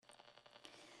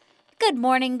Good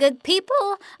morning, good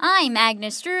people. I'm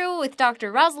Agnes Drew with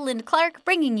Dr. Rosalind Clark,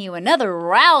 bringing you another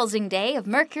rousing day of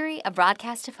Mercury, a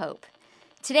broadcast of hope.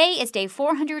 Today is day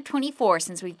 424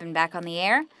 since we've been back on the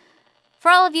air. For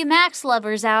all of you Max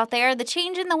lovers out there, the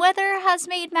change in the weather has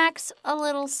made Max a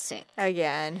little sick.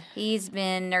 Again. He's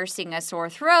been nursing a sore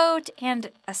throat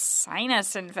and a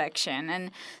sinus infection,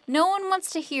 and no one wants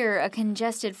to hear a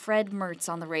congested Fred Mertz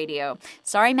on the radio.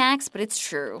 Sorry, Max, but it's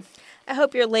true. I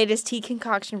hope your latest tea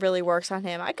concoction really works on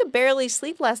him. I could barely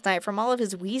sleep last night from all of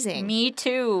his wheezing. Me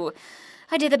too.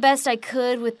 I did the best I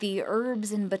could with the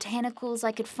herbs and botanicals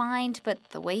I could find, but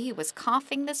the way he was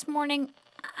coughing this morning,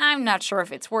 I'm not sure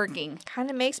if it's working. Kind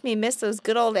of makes me miss those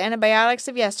good old antibiotics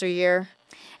of yesteryear.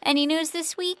 Any news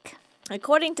this week?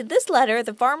 According to this letter,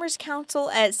 the Farmers' Council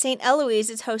at St.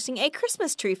 Eloise is hosting a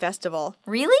Christmas tree festival.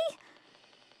 Really?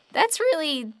 That's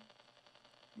really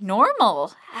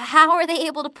normal. How are they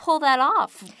able to pull that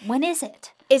off? When is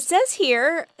it? It says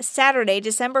here, Saturday,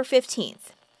 December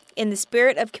 15th. In the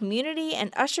spirit of community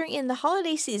and ushering in the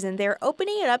holiday season, they are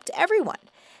opening it up to everyone.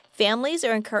 Families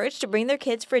are encouraged to bring their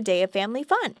kids for a day of family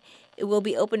fun. It will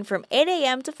be open from 8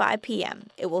 a.m. to 5 p.m.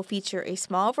 It will feature a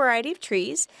small variety of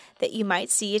trees that you might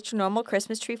see at your normal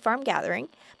Christmas tree farm gathering,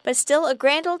 but still a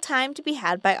grand old time to be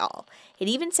had by all. It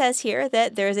even says here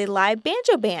that there is a live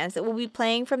banjo band that will be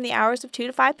playing from the hours of 2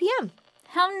 to 5 p.m.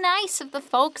 How nice of the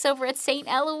folks over at St.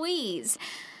 Eloise.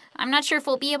 I'm not sure if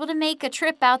we'll be able to make a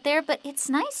trip out there, but it's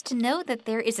nice to know that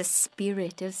there is a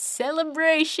spirit of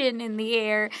celebration in the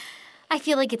air. I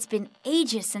feel like it's been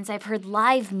ages since I've heard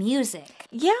live music.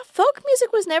 Yeah, folk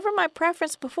music was never my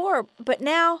preference before, but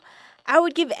now I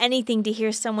would give anything to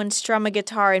hear someone strum a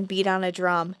guitar and beat on a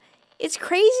drum. It's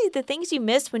crazy the things you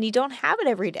miss when you don't have it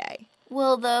every day.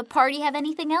 Will the party have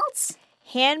anything else?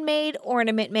 Handmade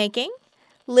ornament making,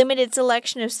 limited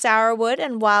selection of sourwood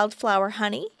and wildflower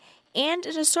honey, and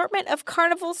an assortment of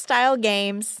carnival-style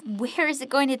games. Where is it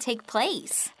going to take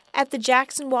place? At the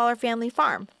Jackson Waller family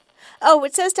farm. Oh,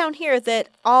 it says down here that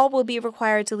all will be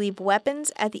required to leave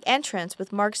weapons at the entrance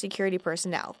with marked security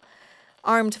personnel.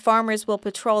 Armed farmers will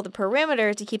patrol the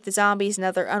perimeter to keep the zombies and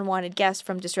other unwanted guests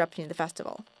from disrupting the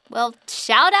festival. Well,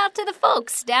 shout out to the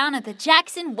folks down at the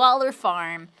Jackson Waller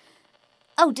farm.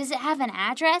 Oh, does it have an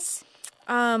address?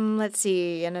 Let's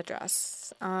see, an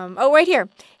address. Right here.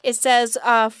 It says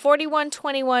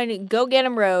 4121 Go Get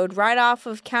 'em Road, right off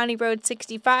of County Road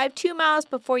 65, 2 miles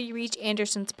before you reach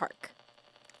Anderson's Park.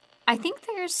 I think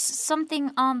there's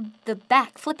something on the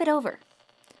back. Flip it over.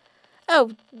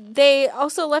 Oh, they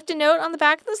also left a note on the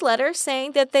back of this letter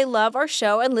saying that they love our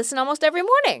show and listen almost every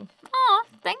morning. Aw,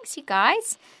 thanks, you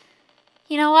guys.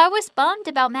 You know, I was bummed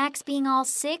about Max being all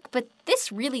sick, but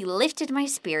this really lifted my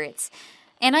spirits.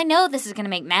 And I know this is going to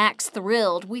make Max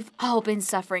thrilled. We've all been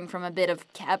suffering from a bit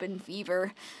of cabin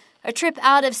fever. A trip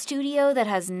out of studio that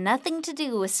has nothing to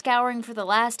do with scouring for the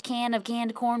last can of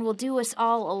canned corn will do us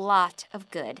all a lot of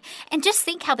good. And just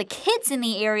think how the kids in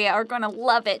the area are going to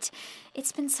love it.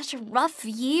 It's been such a rough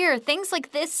year. Things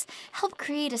like this help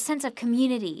create a sense of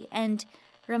community and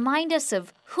remind us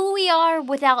of who we are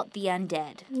without the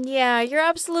undead. Yeah, you're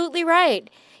absolutely right.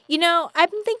 You know,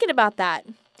 I've been thinking about that.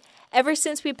 Ever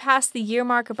since we passed the year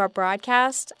mark of our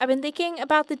broadcast, I've been thinking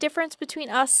about the difference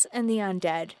between us and the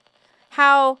undead.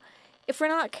 How, if we're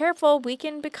not careful, we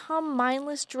can become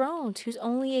mindless drones whose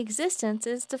only existence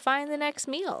is to find the next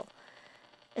meal.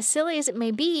 As silly as it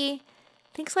may be,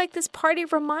 things like this party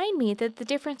remind me that the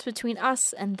difference between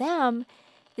us and them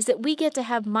is that we get to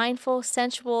have mindful,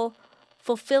 sensual,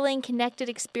 fulfilling, connected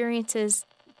experiences,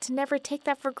 to never take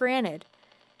that for granted.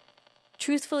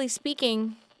 Truthfully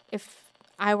speaking, if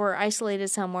I were isolated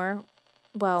somewhere,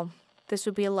 well, this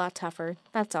would be a lot tougher,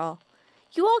 that's all.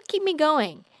 You all keep me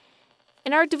going.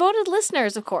 And our devoted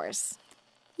listeners, of course.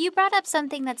 You brought up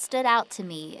something that stood out to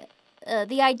me,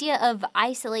 the idea of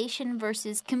isolation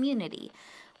versus community.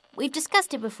 We've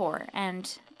discussed it before,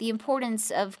 and the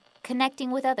importance of connecting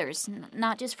with others,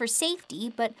 not just for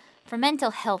safety, but for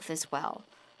mental health as well.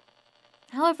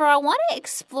 However, I want to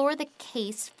explore the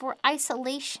case for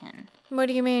isolation. What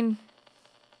do you mean?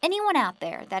 Anyone out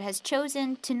there that has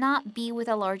chosen to not be with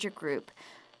a larger group,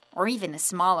 or even a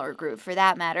smaller group for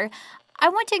that matter, I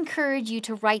want to encourage you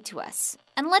to write to us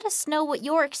and let us know what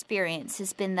your experience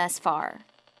has been thus far.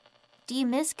 Do you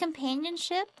miss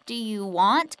companionship? Do you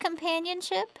want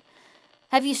companionship?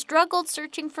 Have you struggled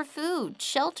searching for food,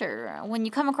 shelter? When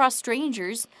you come across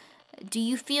strangers, do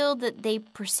you feel that they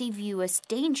perceive you as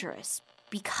dangerous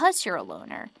because you're a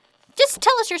loner? Just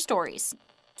tell us your stories.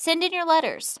 Send in your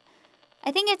letters.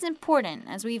 I think it's important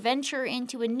as we venture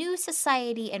into a new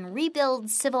society and rebuild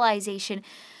civilization,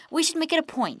 we should make it a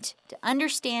point to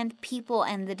understand people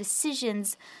and the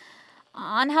decisions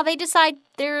on how they decide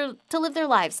to live their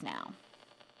lives now.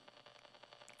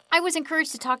 I was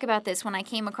encouraged to talk about this when I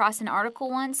came across an article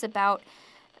once about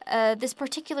this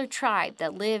particular tribe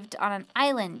that lived on an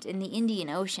island in the Indian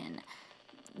Ocean.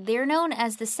 They're known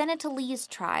as the Sentinelese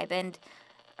tribe and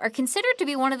are considered to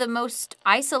be one of the most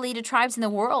isolated tribes in the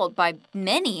world by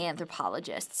many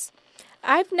anthropologists.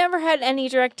 I've never had any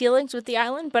direct dealings with the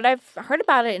island, but I've heard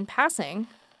about it in passing.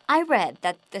 I read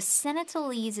that the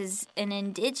Sentinelese is an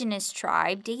indigenous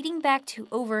tribe dating back to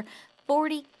over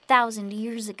 40,000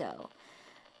 years ago.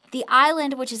 The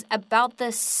island, which is about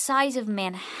the size of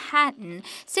Manhattan,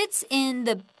 sits in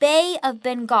the Bay of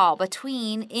Bengal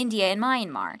between India and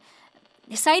Myanmar.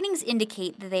 Sightings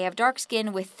indicate that they have dark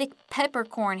skin with thick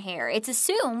peppercorn hair. It's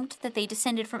assumed that they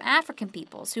descended from African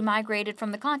peoples who migrated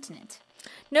from the continent.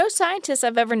 No scientist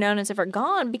I've ever known has ever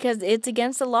gone because it's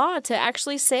against the law to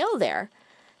actually sail there.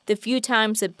 The few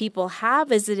times that people have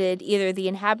visited, either the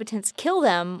inhabitants kill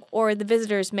them or the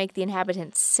visitors make the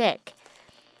inhabitants sick.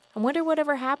 I wonder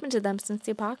whatever happened to them since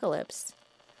the apocalypse.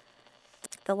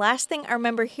 The last thing I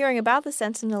remember hearing about the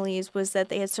Sentinelese was that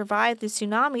they had survived the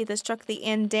tsunami that struck the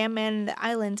Andaman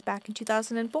Islands back in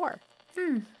 2004.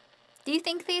 Do you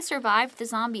think they survived the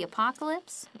zombie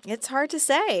apocalypse? It's hard to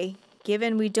say.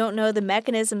 Given we don't know the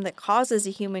mechanism that causes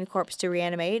a human corpse to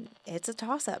reanimate, it's a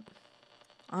toss-up.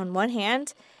 On one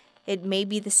hand, it may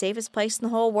be the safest place in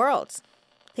the whole world.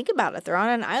 Think about it. They're on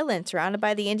an island surrounded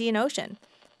by the Indian Ocean.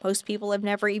 Most people have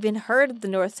never even heard of the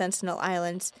North Sentinel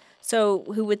Islands, so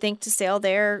who would think to sail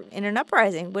there in an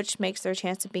uprising, which makes their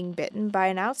chance of being bitten by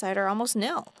an outsider almost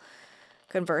nil.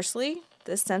 Conversely,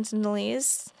 the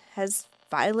Sentinelese has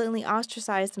violently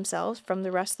ostracized themselves from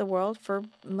the rest of the world for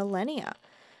millennia,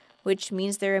 which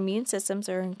means their immune systems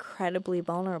are incredibly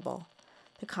vulnerable.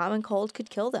 The common cold could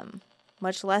kill them,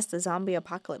 much less the zombie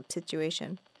apocalypse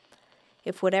situation.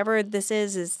 If whatever this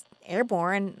is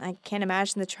airborne, I can't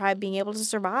imagine the tribe being able to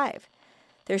survive.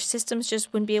 Their systems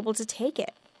just wouldn't be able to take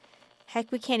it.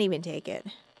 Heck, we can't even take it.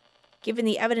 Given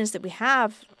the evidence that we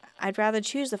have, I'd rather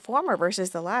choose the former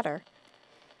versus the latter.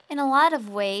 In a lot of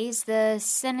ways, the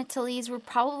Sentinelese were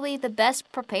probably the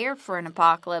best prepared for an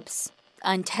apocalypse.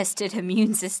 Untested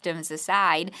immune systems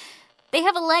aside, they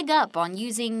have a leg up on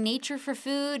using nature for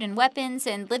food and weapons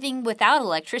and living without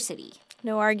electricity.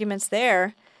 No arguments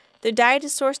there. Their diet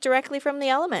is sourced directly from the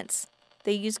elements.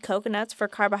 They use coconuts for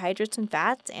carbohydrates and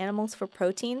fats, animals for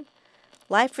protein.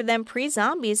 Life for them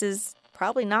pre-zombies is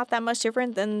probably not that much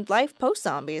different than life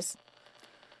post-zombies.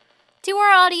 To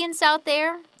our audience out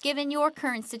there, given your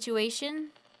current situation,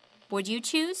 would you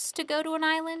choose to go to an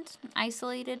island,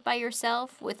 isolated by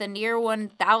yourself, with a near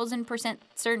 1,000%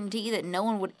 certainty that no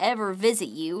one would ever visit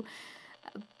you,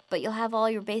 but you'll have all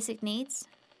your basic needs?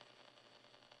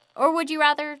 Or would you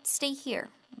rather stay here,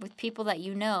 with people that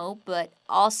you know, but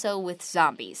also with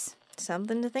zombies?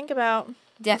 Something to think about.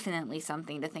 Definitely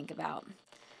something to think about.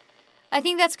 I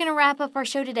think that's going to wrap up our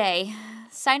show today.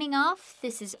 Signing off,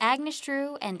 this is Agnes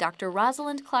Drew and Dr.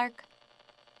 Rosalind Clark.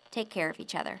 Take care of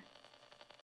each other.